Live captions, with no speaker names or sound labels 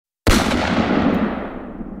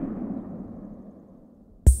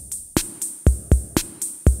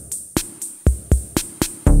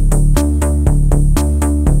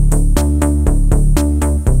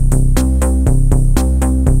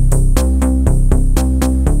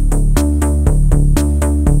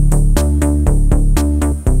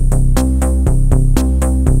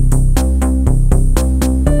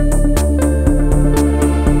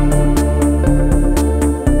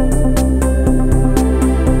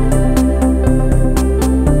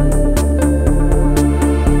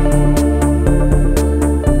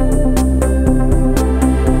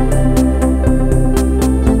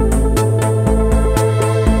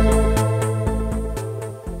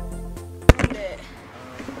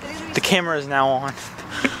camera is now on.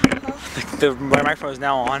 The microphone is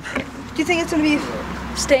now on. Do you think it's gonna be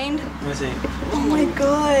stained? Let me see. Oh my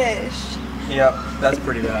gosh. Yep, that's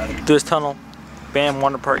pretty bad. Through this tunnel. Bam,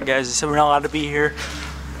 Water Park, guys. They said we're not allowed to be here,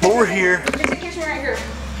 but we're here. There's a kitchen right here.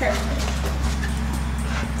 Here.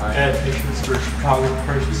 I had pictures for Chicago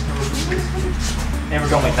purchase. Never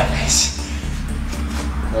don't make that nice.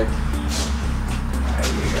 Like,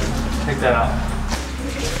 take that out.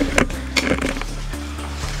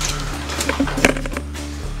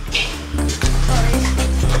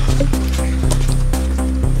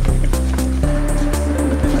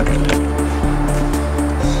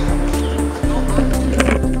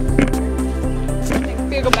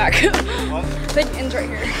 Go back. The end's right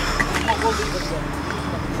here.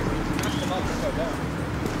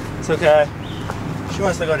 It's okay. She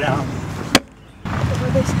wants to go down.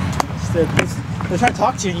 What did they say? They're trying to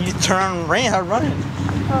talk to you, and you just turn around and run it.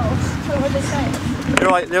 Oh, so what did they say? They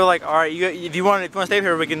were like, all right, if you want to stay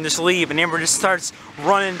here, we can just leave. And Amber just starts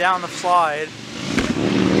running down the slide.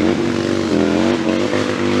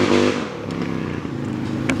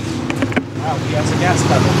 Wow, we got some gas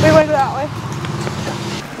pedal. We went that way.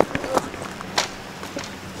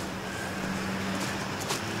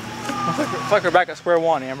 Looks like we're back at square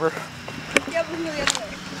one, Amber. Yeah, we can go the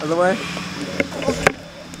other way. Other way?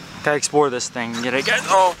 Gotta explore this thing. Get it, guys.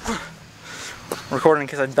 Oh, recording in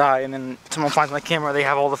case I die, and then someone finds my camera. They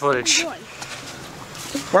have all the footage. What are you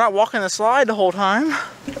doing? We're not walking the slide the whole time.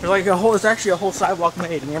 There's like there's actually a whole sidewalk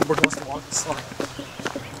made, and Amber wants to walk the slide.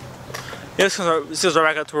 Yeah, this goes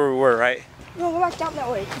right back up to where we were, right? No, go back down that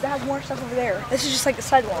way, because they have more stuff over there. This is just like the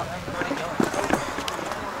sidewalk.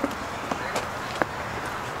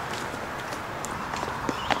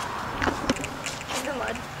 The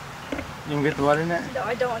mud. You can get the mud in it? No,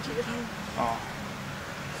 I don't want you to. Oh.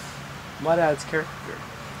 Mud adds character.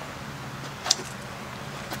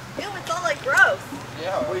 Ew, it's all like gross.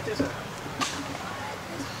 Yeah, what is it?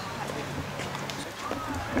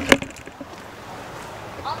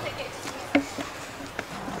 I'll take it.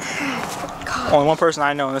 Only one person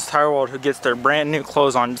I know in this entire world who gets their brand new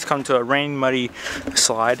clothes on just come to a rain muddy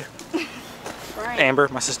slide. Right. Amber,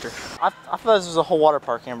 my sister. I thought this was a whole water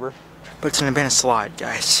park, Amber. But it's an abandoned slide,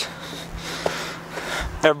 guys.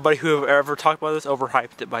 Everybody who ever talked about this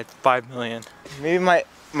overhyped it by 5 million. Maybe my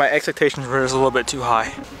expectations were just a little bit too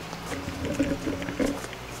high.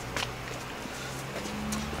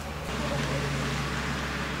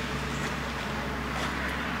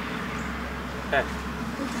 Okay.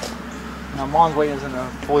 Now Mom's waiting in a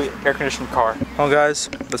fully air-conditioned car. Well, guys,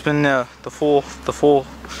 that's been the full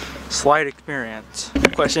slide experience.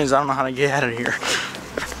 The question is, I don't know how to get out of here.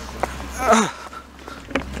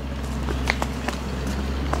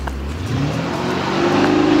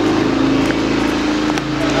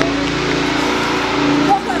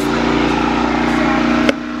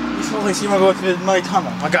 So you want to go through the muddy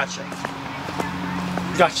tunnel? I gotcha.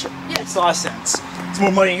 Gotcha. Yes. Makes a lot of sense. It's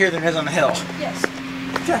more muddy here than it is on the hill. Yes.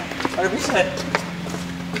 Okay, 100%.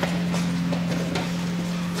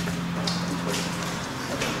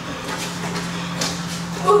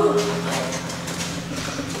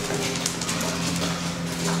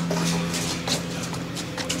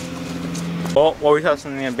 Well, what were your thoughts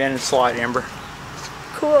on the abandoned slide, Amber?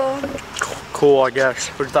 Cool. Cool, I guess.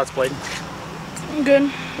 What were your thoughts, Blade?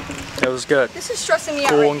 Good. It was good. This is stressing me out.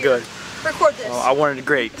 Cool right and here. good. Record this. I wanted it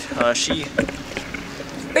great. Are you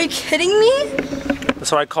kidding me?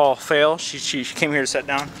 That's what I call fail. She came here to sit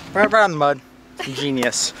down. Right on the mud.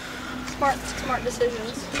 Genius. Smart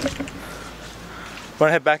decisions. Want to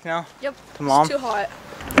head back now? Yep. To Mom? It's too hot.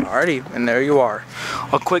 Alrighty, and there you are.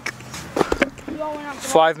 A quick You all went out to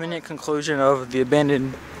 5-minute conclusion of the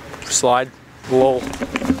abandoned slide. Lol.